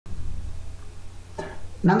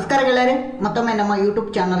ನಮಸ್ಕಾರ ಗೆಳೆಯರೇ, ಮತ್ತೊಮ್ಮೆ ನಮ್ಮ ಯೂಟ್ಯೂಬ್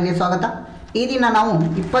ಚಾನಲ್ಗೆ ಸ್ವಾಗತ. ಈ ದಿನ ನಾವು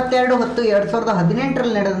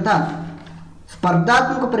 22/10/2018ರಲ್ಲಿ ನಡೆದಂಥ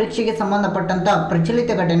ಸ್ಪರ್ಧಾತ್ಮಕ ಪರೀಕ್ಷೆಗೆ ಸಂಬಂಧಪಟ್ಟಂಥ ಪ್ರಚಲಿತ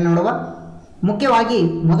ಘಟನೆ ನೋಡುವ. ಮುಖ್ಯವಾಗಿ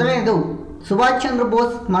ಮೊದಲನೆಯದು ಸುಭಾಷ್ ಚಂದ್ರ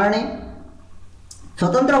ಬೋಸ್ ಸ್ಮರಣೆ.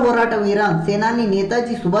 ಸ್ವತಂತ್ರ ಹೋರಾಟ ವೀರ ಸೇನಾನಿ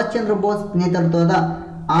ನೇತಾಜಿ ಸುಭಾಷ್ ಚಂದ್ರ ಬೋಸ್ ನೇತೃತ್ವದ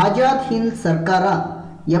ಆಜಾದ್ ಹಿಂದ್ ಸರ್ಕಾರ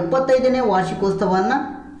 75ನೇ ವಾರ್ಷಿಕೋತ್ಸವವನ್ನು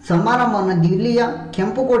ಸಮಾರಂಭವನ್ನು ದಿಲ್ಲಿಯ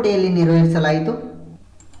ಕೆಂಪುಕೋಟೆಯಲ್ಲಿ ನೆರವೇರಿಸಲಾಯಿತು.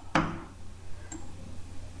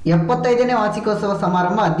 75ನೇ ವಾರ್ಷಿಕೋತ್ಸವ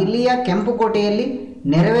ಸಮಾರಂಭ ದಿಲ್ಲಿಯ ಕೆಂಪುಕೋಟೆಯಲ್ಲಿ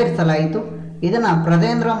ನೆರವೇರಿಸಲಾಯಿತು. ಇದನ್ನು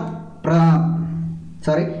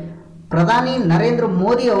ಪ್ರಧಾನಿ ನರೇಂದ್ರ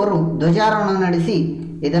ಮೋದಿ ಅವರು ಧ್ವಜಾರೋಹಣ ನಡೆಸಿ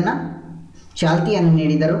ಇದನ್ನು ಚಾಲ್ತಿಯನ್ನು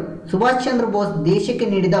ನೀಡಿದರು. ಸುಭಾಷ್ ಚಂದ್ರ ಬೋಸ್ ದೇಶಕ್ಕೆ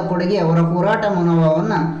ನೀಡಿದ ಕೊಡುಗೆ ಅವರ ಹೋರಾಟ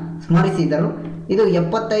ಮನೋಭಾವವನ್ನು ಸ್ಮರಿಸಿದರು. ಇದು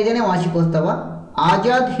 75ನೇ ವಾರ್ಷಿಕೋತ್ಸವ.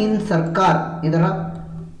 ಆಜಾದ್ ಹಿಂದ್ ಸರ್ಕಾರ ಇದರ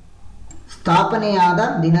ಸ್ಥಾಪನೆಯಾದ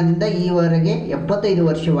ದಿನದಿಂದ ಈವರೆಗೆ 75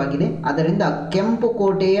 ವರ್ಷವಾಗಿದೆ. ಅದರಿಂದ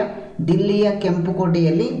ದಿಲ್ಲಿಯ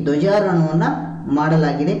ಕೆಂಪುಕೋಟೆಯಲ್ಲಿ ಧ್ವಜಾರೋಹಣವನ್ನು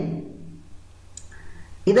ಮಾಡಲಾಗಿದೆ.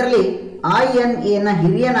 ಇದರಲ್ಲಿ INAನ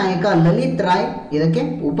ಹಿರಿಯ ನಾಯಕ ಲಲಿತ್ ರಾಯ್ ಇದಕ್ಕೆ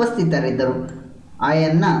ಉಪಸ್ಥಿತರಿದ್ದರು.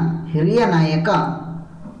 INAನ ಹಿರಿಯ ನಾಯಕ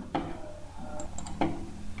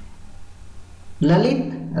ಲಲಿತ್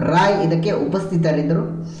ರಾಯ್ ಇದಕ್ಕೆ ಉಪಸ್ಥಿತರಿದ್ದರು.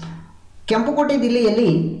 ಕೆಂಪುಕೋಟೆ ದಿಲ್ಲಿಯಲ್ಲಿ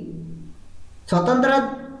ಸ್ವಾತಂತ್ರ್ಯ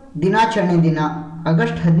ದಿನಾಚರಣೆ ದಿನ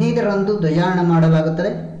ಆಗಸ್ಟ್ 15ರಂದು ಧ್ವಜಾರೋಹಣ ಮಾಡಲಾಗುತ್ತದೆ.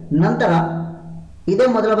 ನಂತರ ಇದೇ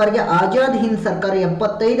ಮೊದಲ ಬಾರಿಗೆ ಆಜಾದ್ ಹಿಂದ್ ಸರ್ಕಾರ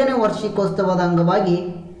 75ನೇ ವಾರ್ಷಿಕೋತ್ಸವದ ಅಂಗವಾಗಿ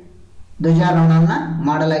ಧ್ವಜಾರೋಹಣವನ್ನು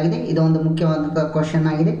ಮಾಡಲಾಗಿದೆ. ಇದೊಂದು ಮುಖ್ಯವಾದಂಥ ಕ್ವಶನ್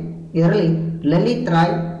ಆಗಿದೆ. ಇದರಲ್ಲಿ ಲಲಿತ್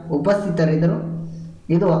ರಾಯ್ ಉಪಸ್ಥಿತರಿದ್ದರು.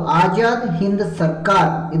 ಇದು ಆಜಾದ್ ಹಿಂದ್ ಸರ್ಕಾರ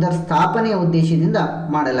ಇದರ ಸ್ಥಾಪನೆಯ ಉದ್ದೇಶದಿಂದ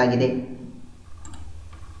ಮಾಡಲಾಗಿದೆ.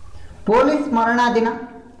 ಪೊಲೀಸ್ ಸ್ಮರಣಾ ದಿನ,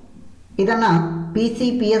 ಇದನ್ನು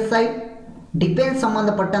PCPSI ಡಿಫೆನ್ಸ್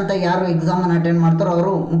ಸಂಬಂಧಪಟ್ಟಂಥ ಯಾರು ಎಕ್ಸಾಮನ್ನು ಅಟೆಂಡ್ ಮಾಡ್ತಾರೋ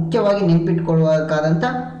ಅವರು ಮುಖ್ಯವಾಗಿ ನೆನಪಿಟ್ಕೊಳ್ಳಬೇಕಾದಂಥ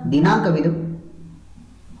ದಿನಾಂಕವಿದು.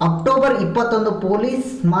 ಅಕ್ಟೋಬರ್ 21 ಪೊಲೀಸ್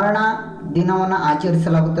ಸ್ಮರಣಾ ದಿನವನ್ನು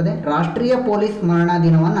ಆಚರಿಸಲಾಗುತ್ತದೆ. ರಾಷ್ಟ್ರೀಯ ಪೊಲೀಸ್ ಸ್ಮರಣಾ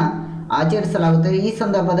ದಿನವನ್ನು ಆಚರಿಸಲಾಗುತ್ತದೆ. ಈ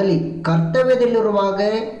ಸಂದರ್ಭದಲ್ಲಿ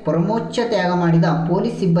ಕರ್ತವ್ಯದಲ್ಲಿರುವಾಗಲೇ ಪರಮೋಚ್ಚ ತ್ಯಾಗ ಮಾಡಿದ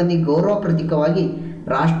ಪೊಲೀಸ್ ಸಿಬ್ಬಂದಿ ಗೌರವ ಪ್ರತೀಕವಾಗಿ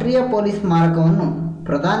ರಾಷ್ಟ್ರೀಯ ಪೊಲೀಸ್ ಸ್ಮಾರಕವನ್ನು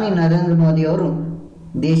ಪ್ರಧಾನಿ ನರೇಂದ್ರ ಮೋದಿಯವರು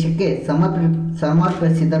ದೇಶಕ್ಕೆ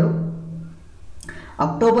ಸಮರ್ಪಿಸಿದರು.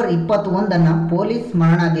 ಅಕ್ಟೋಬರ್ 21 ಪೊಲೀಸ್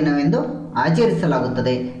ಸ್ಮರಣಾ ದಿನವೆಂದು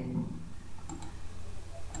ಆಚರಿಸಲಾಗುತ್ತದೆ.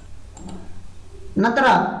 ನಂತರ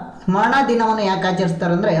ಸ್ಮರಣಾ ದಿನವನ್ನು ಯಾಕೆ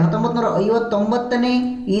ಆಚರಿಸ್ತಾರೆ ಅಂದರೆ 1959ನೇ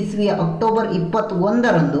ಇಸ್ವಿಯ ಅಕ್ಟೋಬರ್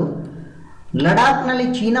 21ರಂದು ಲಡಾಖ್ನಲ್ಲಿ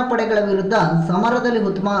ಚೀನಾ ಪಡೆಗಳ ವಿರುದ್ಧ ಸಮರದಲ್ಲಿ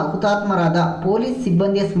ಹುತಾತ್ಮರಾದ ಪೊಲೀಸ್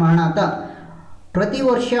ಸಿಬ್ಬಂದಿಯ ಸ್ಮರಣಾರ್ಥ ಪ್ರತಿ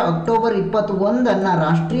ವರ್ಷ ಅಕ್ಟೋಬರ್ 21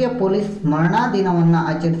 ರಾಷ್ಟ್ರೀಯ ಪೊಲೀಸ್ ಸ್ಮರಣಾ ದಿನವನ್ನು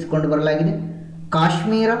ಆಚರಿಸಿಕೊಂಡು ಬರಲಾಗಿದೆ.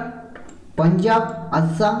 ಕಾಶ್ಮೀರ, ಪಂಜಾಬ್,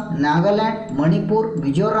 ಅಸ್ಸಾಂ, ನಾಗಾಲ್ಯಾಂಡ್, ಮಣಿಪುರ್,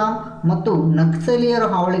 ಮಿಜೋರಾಂ ಮತ್ತು ನಕ್ಸಲೀಯರ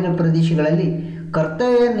ಹಾವಳಿಗಳ ಪ್ರದೇಶಗಳಲ್ಲಿ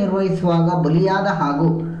ಕರ್ತವ್ಯ ನಿರ್ವಹಿಸುವಾಗ ಬಲಿಯಾದ ಹಾಗೂ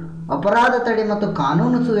ಅಪರಾಧ ತಡೆ ಮತ್ತು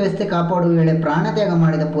ಕಾನೂನು ಸುವ್ಯವಸ್ಥೆ ಕಾಪಾಡುವ ವೇಳೆ ಪ್ರಾಣತ್ಯಾಗ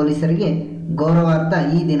ಮಾಡಿದ ಪೊಲೀಸರಿಗೆ ಗೌರವಾರ್ಥ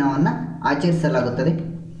ಈ ದಿನವನ್ನು ಆಚರಿಸಲಾಗುತ್ತದೆ.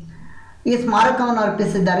 ಈ ಸ್ಮಾರಕವನ್ನು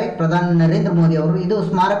ಅರ್ಪಿಸಿದ್ದಾರೆ ಪ್ರಧಾನಿ ನರೇಂದ್ರ ಮೋದಿ ಅವರು. ಇದು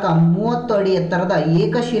ಸ್ಮಾರಕ 30 ಅಡಿ ಎತ್ತರದ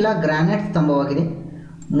ಏಕಶಿಲಾ ಗ್ರಾನೈಟ್ ಸ್ತಂಭವಾಗಿದೆ.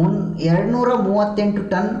 238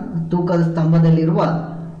 ಟನ್ ತೂಕದ ಸ್ತಂಭದಲ್ಲಿರುವ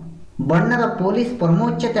ಬಣ್ಣದ ಪೊಲೀಸ್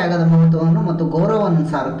ಪರಮೋಚ್ಚ ತ್ಯಾಗದ ಮಹತ್ವವನ್ನು ಮತ್ತು ಗೌರವವನ್ನು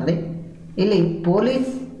ಸಾರುತ್ತದೆ. ಇಲ್ಲಿ ಪೊಲೀಸ್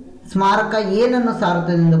ಸ್ಮಾರಕ ಏನನ್ನು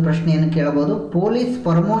ಸಾರುತ್ತದೆ ಎಂದು ಪ್ರಶ್ನೆಯನ್ನು ಕೇಳಬಹುದು. ಪೊಲೀಸ್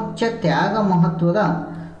ಪರಮೋಚ್ಚ ತ್ಯಾಗ ಮಹತ್ವದ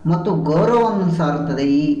ಮತ್ತು ಗೌರವವನ್ನು ಸಾರುತ್ತದೆ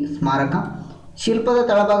ಈ ಸ್ಮಾರಕ. ಶಿಲ್ಪದ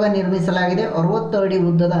ತಳಭಾಗ ನಿರ್ಮಿಸಲಾಗಿದೆ. 60 ಅಡಿ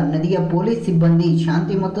ಉದ್ದದ ನದಿಯ ಪೊಲೀಸ್ ಸಿಬ್ಬಂದಿ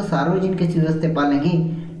ಶಾಂತಿ ಮತ್ತು ಸಾರ್ವಜನಿಕ ಸುವ್ಯವಸ್ಥೆ ಪಾಲನೆಗೆ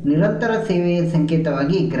ನಿರಂತರ ಸೇವೆಯ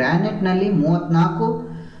ಸಂಕೇತವಾಗಿ ಗ್ರಾನೈಟ್ನಲ್ಲಿ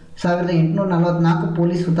 34,844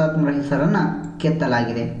 ಪೊಲೀಸ್ ಹುತಾತ್ಮರ ಹೆಸರನ್ನು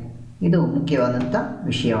ಕೆತ್ತಲಾಗಿದೆ. ಇದು ಮುಖ್ಯವಾದಂಥ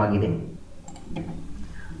ವಿಷಯವಾಗಿದೆ.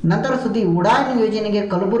 ನಂತರ ಸುದ್ದಿ, ಉಡಾನ್ ಯೋಜನೆಗೆ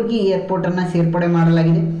ಕಲಬುರಗಿ ಏರ್ಪೋರ್ಟನ್ನು ಸೇರ್ಪಡೆ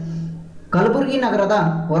ಮಾಡಲಾಗಿದೆ. ಕಲಬುರಗಿ ನಗರದ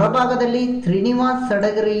ಹೊರಭಾಗದಲ್ಲಿ ಶ್ರೀನಿವಾಸ್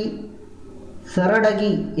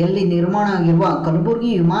ಸರಡಗಿಯಲ್ಲಿ ನಿರ್ಮಾಣ ಆಗಿರುವ ಕಲಬುರಗಿ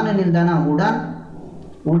ವಿಮಾನ ನಿಲ್ದಾಣ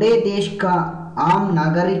ಉಡೇ ದೇಶ್ ಕಾ ಆಮ್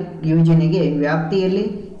ನಾಗರಿಕ್ ಯೋಜನೆಗೆ ವ್ಯಾಪ್ತಿಯಲ್ಲಿ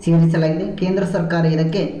ಸೇರಿಸಲಾಗಿದೆ. ಕೇಂದ್ರ ಸರ್ಕಾರ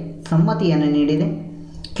ಇದಕ್ಕೆ ಸಮ್ಮತಿಯನ್ನು ನೀಡಿದೆ.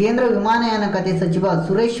 ಕೇಂದ್ರ ವಿಮಾನಯಾನ ಖಾತೆ ಸಚಿವ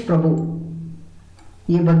ಸುರೇಶ್ ಪ್ರಭು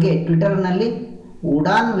ಈ ಬಗ್ಗೆ ಟ್ವಿಟರ್ನಲ್ಲಿ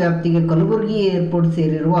ಉಡಾನ್ ವ್ಯಾಪ್ತಿಗೆ ಕಲಬುರಗಿ ಏರ್ಪೋರ್ಟ್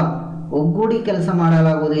ಸೇರಿರುವ ಒಗ್ಗೂಡಿ ಕೆಲಸ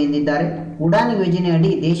ಮಾಡಲಾಗುವುದು ಎಂದಿದ್ದಾರೆ. ಉಡಾನ್ ಯೋಜನೆ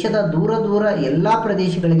ಅಡಿ ದೇಶದ ದೂರ ಎಲ್ಲ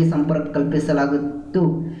ಪ್ರದೇಶಗಳಿಗೆ ಸಂಪರ್ಕ ಕಲ್ಪಿಸಲಾಗುತ್ತಿದ್ದು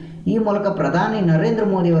ಈ ಮೂಲಕ ಪ್ರಧಾನಿ ನರೇಂದ್ರ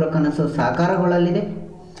ಮೋದಿಯವರ ಕನಸು ಸಾಕಾರಗೊಳ್ಳಲಿದೆ.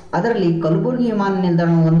 ಅದರಲ್ಲಿ ಕಲಬುರಗಿ ವಿಮಾನ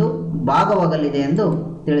ನಿಲ್ದಾಣ ಒಂದು ಭಾಗವಾಗಲಿದೆ ಎಂದು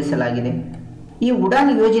ತಿಳಿಸಲಾಗಿದೆ. ಈ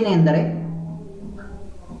ಉಡಾನ್ ಯೋಜನೆ ಎಂದರೆ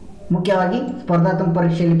ಮುಖ್ಯವಾಗಿ ಸ್ಪರ್ಧಾತ್ಮಕ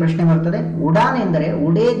ಪರೀಕ್ಷೆಯಲ್ಲಿ ಪ್ರಶ್ನೆ ಬರ್ತದೆ. ಉಡಾನ್ ಎಂದರೆ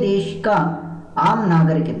ಉಡೇ ದೇಶ್ ಕಾ ಆಮ್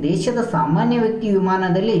ನಾಗರಿಕ, ದೇಶದ ಸಾಮಾನ್ಯ ವ್ಯಕ್ತಿ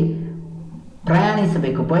ವಿಮಾನದಲ್ಲಿ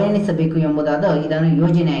ಪಯಣಿಸಬೇಕು ಎಂಬುದಾದ ಇದನ್ನು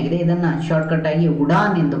ಯೋಜನೆಯಾಗಿದೆ. ಇದನ್ನು ಶಾರ್ಟ್ಕಟ್ ಆಗಿ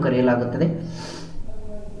ಉಡಾನ್ ಎಂದು ಕರೆಯಲಾಗುತ್ತದೆ.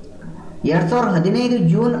 2015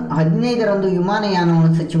 ಜೂನ್ 15ರಂದು ವಿಮಾನಯಾನ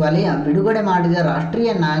ಸಚಿವಾಲಯ ಬಿಡುಗಡೆ ಮಾಡಿದ ರಾಷ್ಟ್ರೀಯ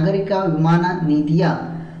ನಾಗರಿಕ ವಿಮಾನ ನೀತಿಯ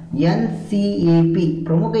NCAP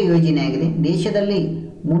ಪ್ರಮುಖ ಯೋಜನೆಯಾಗಿದೆ. ದೇಶದಲ್ಲಿ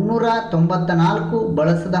 394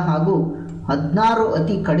 ಬಳಸದ ಹಾಗೂ 16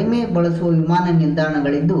 ಅತಿ ಕಡಿಮೆ ಬಳಸುವ ವಿಮಾನ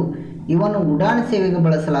ನಿಲ್ದಾಣಗಳಿದ್ದು ಇವನ್ನು ಉಡಾನ್ ಸೇವೆಗೆ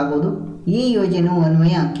ಬಳಸಲಾಗುವುದು. ಈ ಯೋಜನೆಯು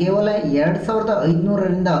ಅನ್ವಯ ಕೇವಲ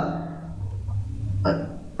 2500ರಿಂದ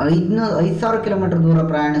 5000 ಕಿಲೋಮೀಟರ್ ದೂರ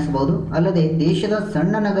ಪ್ರಯಾಣಿಸಬಹುದು. ಅಲ್ಲದೆ ದೇಶದ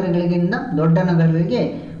ಸಣ್ಣ ನಗರಗಳಿಗಿಂತ ದೊಡ್ಡ ನಗರಗಳಿಗೆ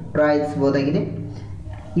ಪ್ರಯಾಣಿಸಬಹುದಾಗಿದೆ.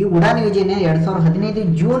 ಈ ಉಡಾನ್ ಯೋಜನೆ 2015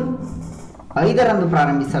 ಜೂನ್ 5ರಂದು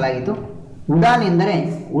ಪ್ರಾರಂಭಿಸಲಾಯಿತು. ಉಡಾನ್ ಎಂದರೆ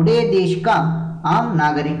ಉಡೇ ದೇಶ್ ಕಾ ಆಮ್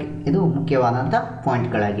ನಾಗರಿಕ್. ಇದು ಮುಖ್ಯವಾದಂಥ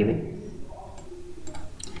ಪಾಯಿಂಟ್ಗಳಾಗಿವೆ.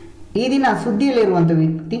 ಈ ದಿನ ಸುದ್ದಿಯಲ್ಲಿರುವಂಥ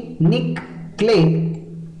ವ್ಯಕ್ತಿ ನಿಕ್ ಕ್ಲೇಗ್.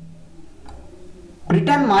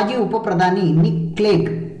 ಬ್ರಿಟನ್ ಮಾಜಿ ಉಪ ಪ್ರಧಾನಿ ನಿಕ್ ಕ್ಲೇಗ್,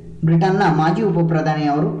 ಬ್ರಿಟನ್ನ ಮಾಜಿ ಉಪ ಪ್ರಧಾನಿ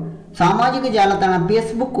ಅವರು ಸಾಮಾಜಿಕ ಜಾಲತಾಣ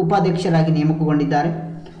ಫೇಸ್ಬುಕ್ ಉಪಾಧ್ಯಕ್ಷರಾಗಿ ನೇಮಕಗೊಂಡಿದ್ದಾರೆ.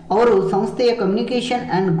 ಅವರು ಸಂಸ್ಥೆಯ ಕಮ್ಯುನಿಕೇಷನ್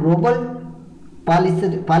ಆ್ಯಂಡ್ ಗ್ಲೋಬಲ್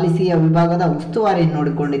ಪಾಲಿಸಿಯ ವಿಭಾಗದ ಉಸ್ತುವಾರಿಯನ್ನು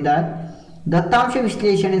ನೋಡಿಕೊಂಡಿದ್ದಾರೆ. ದತ್ತಾಂಶ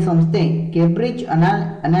ವಿಶ್ಲೇಷಣೆ ಸಂಸ್ಥೆ ಕೇಂಬ್ರಿಡ್ಜ್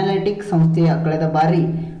ಅನಾಲಿಟಿಕ್ಸ್ ಸಂಸ್ಥೆಯ ಕಳೆದ ಬಾರಿ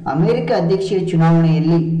ಅಮೆರಿಕ ಅಧ್ಯಕ್ಷೀಯ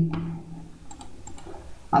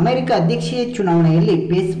ಚುನಾವಣೆಯಲ್ಲಿ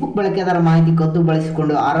ಫೇಸ್ಬುಕ್ ಬಳಕೆದಾರ ಮಾಹಿತಿ ಕದ್ದು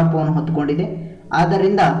ಬಳಸಿಕೊಂಡು ಆರೋಪವನ್ನು ಹೊತ್ತುಕೊಂಡಿದೆ.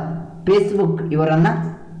 ಆದ್ದರಿಂದ ಫೇಸ್ಬುಕ್ ಇವರನ್ನು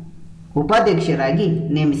ಉಪಾಧ್ಯಕ್ಷರಾಗಿ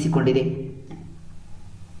ನೇಮಿಸಿಕೊಂಡಿದೆ.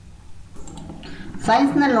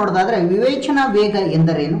 ಸೈನ್ಸ್ನಲ್ಲಿ ನೋಡೋದಾದರೆ ವಿವೇಚನಾ ವೇಗ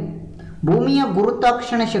ಎಂದರೇನು? ಭೂಮಿಯ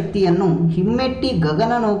ಗುರುತ್ವಾಕರ್ಷಣ ಶಕ್ತಿಯನ್ನು ಹಿಮ್ಮೆಟ್ಟಿ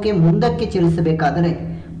ಗಗನನೌಕೆ ಮುಂದಕ್ಕೆ ಚಲಿಸಬೇಕಾದರೆ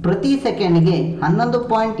ಪ್ರತಿ ಸೆಕೆಂಡ್ಗೆ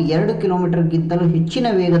 11.2 ಕಿಲೋಮೀಟರ್ಗಿಂತಲೂ ಹೆಚ್ಚಿನ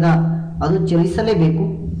ವೇಗದ ಅದು ಚಲಿಸಲೇಬೇಕು.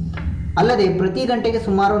 ಅಲ್ಲದೆ ಪ್ರತಿ ಗಂಟೆಗೆ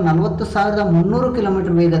ಸುಮಾರು 40,300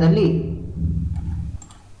 ಕಿಲೋಮೀಟರ್ ವೇಗದಲ್ಲಿ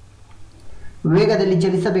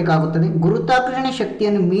ಚಲಿಸಬೇಕಾಗುತ್ತದೆ. ಗುರುತ್ವಾಕರ್ಷಣ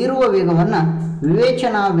ಶಕ್ತಿಯನ್ನು ಮೀರುವ ವೇಗವನ್ನು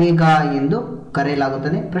ವಿವೇಚನಾ ವೇಗ ಎಂದು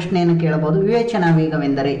ಕರೆಯಲಾಗುತ್ತದೆ. ಪ್ರಶ್ನೆಯನ್ನು ಕೇಳಬಹುದು. ವಿವೇಚನಾ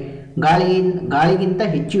ವೇಗವೆಂದರೆ ಗಾಳಿಗಿಂತ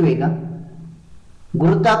ಹೆಚ್ಚು ವೇಗ,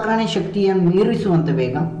 ಗುರುತ್ವಾಕರ್ಷಣ ಶಕ್ತಿಯನ್ನು ಮೀರಿಸುವಂಥ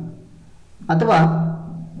ವೇಗ, ಅಥವಾ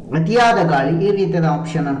ಅತಿಯಾದ ಗಾಳಿ. ಈ ರೀತಿಯಾದ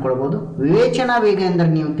ಆಪ್ಷನ್ ಅನ್ನು ಕೊಡಬಹುದು. ವಿವೇಚನಾ ವೇಗ ಎಂದರೆ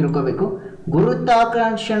ನೀವು ತಿಳ್ಕೋಬೇಕು,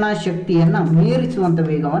 ಗುರುತ್ವಾಕರ್ಷಣ ಶಕ್ತಿಯನ್ನು ಮೀರಿಸುವಂಥ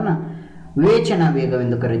ವೇಗವನ್ನು ವಿವೇಚನಾ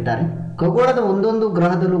ವೇಗವೆಂದು ಕರೆಯುತ್ತಾರೆ. ಖಗೋಳದ ಒಂದೊಂದು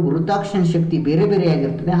ಗ್ರಹದಲ್ಲೂ ಗುರುತ್ವಾಕರ್ಷಣ ಶಕ್ತಿ ಬೇರೆ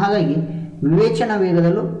ಬೇರೆಯಾಗಿರುತ್ತದೆ. ಹಾಗಾಗಿ ವಿವೇಚನಾ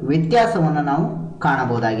ವೇಗದಲ್ಲೂ ವ್ಯತ್ಯಾಸವನ್ನು ನಾವು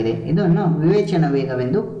ಕಾಣಬಹುದಾಗಿದೆ. ಇದನ್ನು ವಿವೇಚನಾ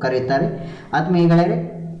ವೇಗವೆಂದು ಕರೆಯುತ್ತಾರೆ. ಆತ್ಮೀಯಗಳೇ,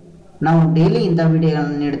 ನಾವು ಡೈಲಿ ಇಂಥ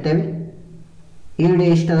ವಿಡಿಯೋಗಳನ್ನು ನೀಡುತ್ತೇವೆ. ಈ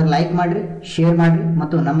ವಿಡಿಯೋ ಇಷ್ಟ ಆದರೆ ಲೈಕ್ ಮಾಡಿರಿ, ಶೇರ್ ಮಾಡಿರಿ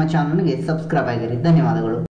ಮತ್ತು ನಮ್ಮ ಚಾನಲ್ಗೆ ಸಬ್ಸ್ಕ್ರೈಬ್ ಆಗಿರಿ. ಧನ್ಯವಾದಗಳು.